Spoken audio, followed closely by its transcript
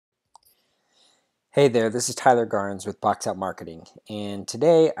Hey there, this is Tyler Garnes with Box Out Marketing, and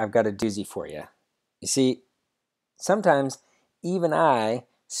today I've got a doozy for you. You see, sometimes even I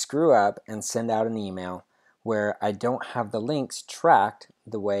screw up and send out an email where I don't have the links tracked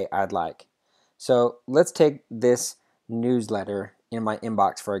the way I'd like. So let's take this newsletter in my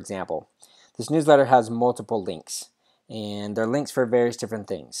inbox, for example. This newsletter has multiple links, and they're links for various different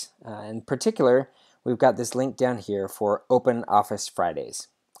things. In particular, we've got this link down here for Open Office Fridays.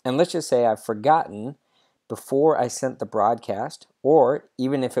 And let's just say I've forgotten before I sent the broadcast, or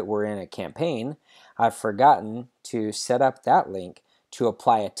even if it were in a campaign, I've forgotten to set up that link to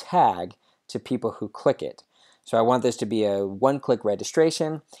apply a tag to people who click it. So I want this to be a one-click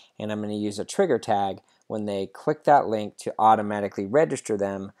registration, and I'm going to use a trigger tag when they click that link to automatically register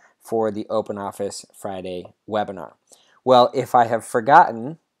them for the Open Office Friday webinar. Well, if I have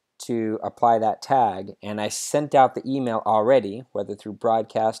forgotten to apply that tag and I sent out the email already, whether through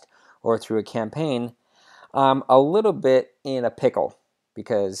broadcast or through a campaign, I'm a little bit in a pickle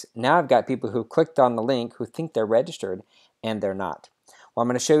because now I've got people who clicked on the link who think they're registered and they're not. Well, I'm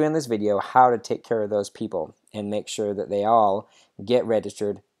going to show you in this video how to take care of those people and make sure that they all get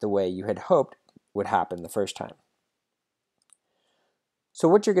registered the way you had hoped would happen the first time. So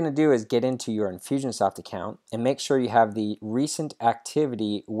what you're going to do is get into your Infusionsoft account and make sure you have the recent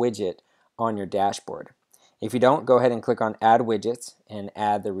activity widget on your dashboard. If you don't, go ahead and click on Add Widgets and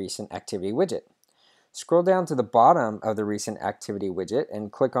add the recent activity widget. Scroll down to the bottom of the recent activity widget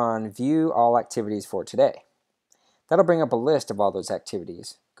and click on View All Activities for Today. That'll bring up a list of all those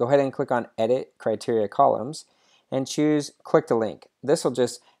activities. Go ahead and click on Edit Criteria Columns and choose Click the Link. This will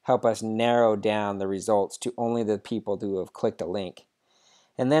just help us narrow down the results to only the people who have clicked a link.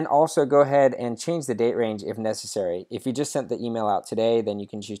 And then also go ahead and change the date range if necessary. If you just sent the email out today, then you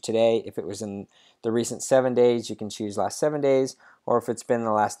can choose today. If it was in the recent 7 days, you can choose last 7 days. Or if it's been in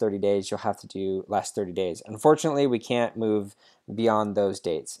the last 30 days, you'll have to do last 30 days. Unfortunately, we can't move beyond those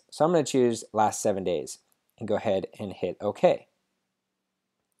dates. So I'm going to choose last 7 days and go ahead and hit OK.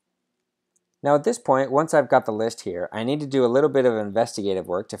 Now at this point, once I've got the list here, I need to do a little bit of investigative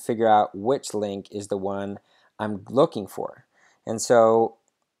work to figure out which link is the one I'm looking for. And so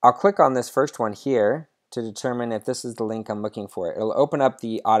I'll click on this first one here to determine if this is the link I'm looking for. It'll open up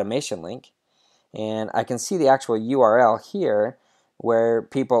the automation link, and I can see the actual URL here where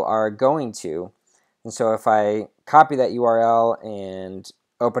people are going to. And so if I copy that URL and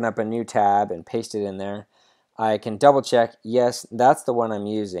open up a new tab and paste it in there, I can double check, yes, that's the one I'm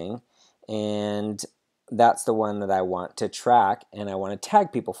using, and that's the one that I want to track and I want to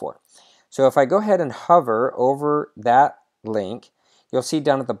tag people for. So if I go ahead and hover over that link, you'll see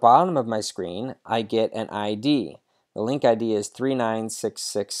down at the bottom of my screen, I get an ID. The link ID is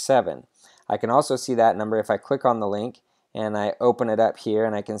 39667. I can also see that number if I click on the link and I open it up here,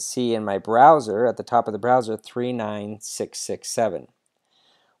 and I can see in my browser, at the top of the browser, 39667.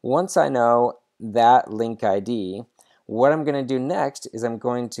 Once I know that link ID, what I'm going to do next is I'm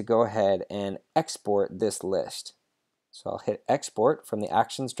going to go ahead and export this list. So I'll hit Export from the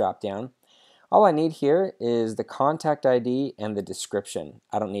Actions dropdown. All I need here is the contact ID and the description.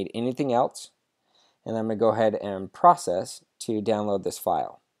 I don't need anything else. And I'm going to go ahead and process to download this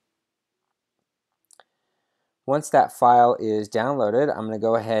file. Once that file is downloaded, I'm going to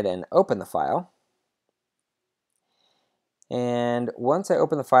go ahead and open the file. And once I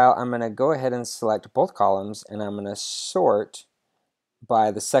open the file, I'm going to go ahead and select both columns, and I'm going to sort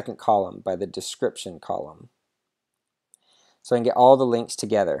by the second column, by the description column, so I can get all the links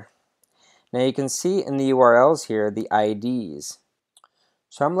together. Now you can see in the URLs here the IDs.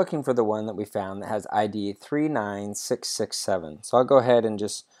 So I'm looking for the one that we found that has ID 39667. So I'll go ahead and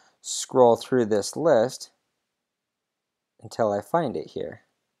just scroll through this list until I find it here.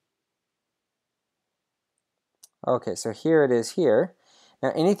 Okay, so here it is here.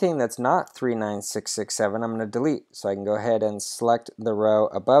 Now anything that's not 39667 I'm going to delete. So I can go ahead and select the row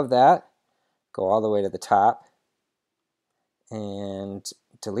above that, go all the way to the top, and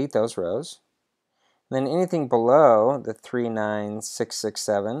delete those rows. And then anything below the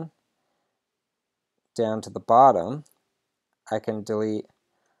 39667 down to the bottom, I can delete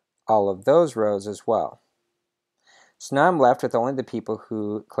all of those rows as well. So now I'm left with only the people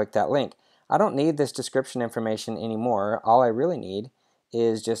who clicked that link. I don't need this description information anymore. All I really need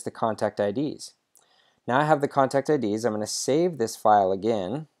is just the contact IDs. Now I have the contact IDs. I'm going to save this file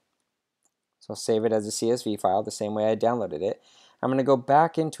again. So I'll save it as a CSV file the same way I downloaded it. I'm going to go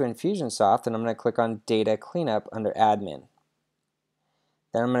back into Infusionsoft and I'm going to click on Data Cleanup under Admin.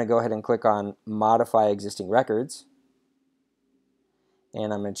 Then I'm going to go ahead and click on Modify Existing Records.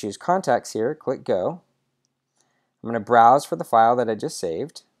 And I'm going to choose Contacts here, click Go. I'm going to browse for the file that I just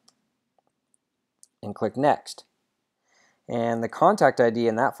saved. and click Next. And the contact ID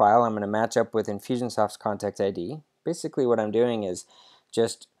in that file, I'm going to match up with Infusionsoft's contact ID. Basically what I'm doing is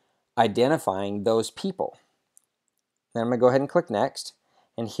just identifying those people. Then I'm going to go ahead and click Next,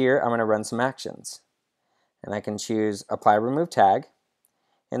 and here I'm going to run some actions. And I can choose Apply Remove Tag,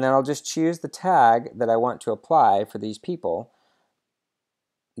 and then I'll just choose the tag that I want to apply for these people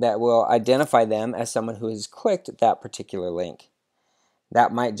that will identify them as someone who has clicked that particular link.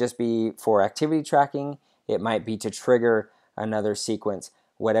 That might just be for activity tracking, it might be to trigger another sequence,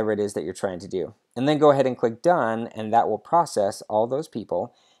 whatever it is that you're trying to do. And then go ahead and click Done, and that will process all those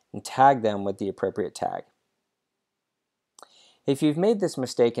people and tag them with the appropriate tag. If you've made this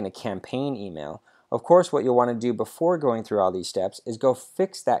mistake in a campaign email, of course what you'll want to do before going through all these steps is go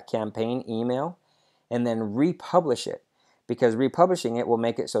fix that campaign email and then republish it, because republishing it will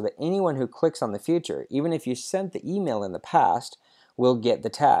make it so that anyone who clicks on the future, even if you sent the email in the past, will get the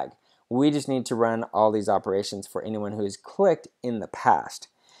tag. We just need to run all these operations for anyone who has clicked in the past.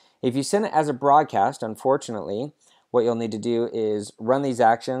 If you send it as a broadcast, unfortunately, what you'll need to do is run these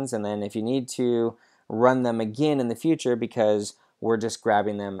actions, and then if you need to run them again in the future, because we're just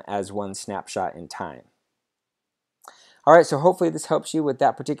grabbing them as one snapshot in time. All right, so hopefully this helps you with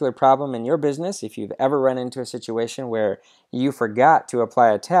that particular problem in your business. If you've ever run into a situation where you forgot to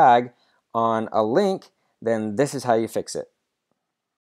apply a tag on a link, then this is how you fix it.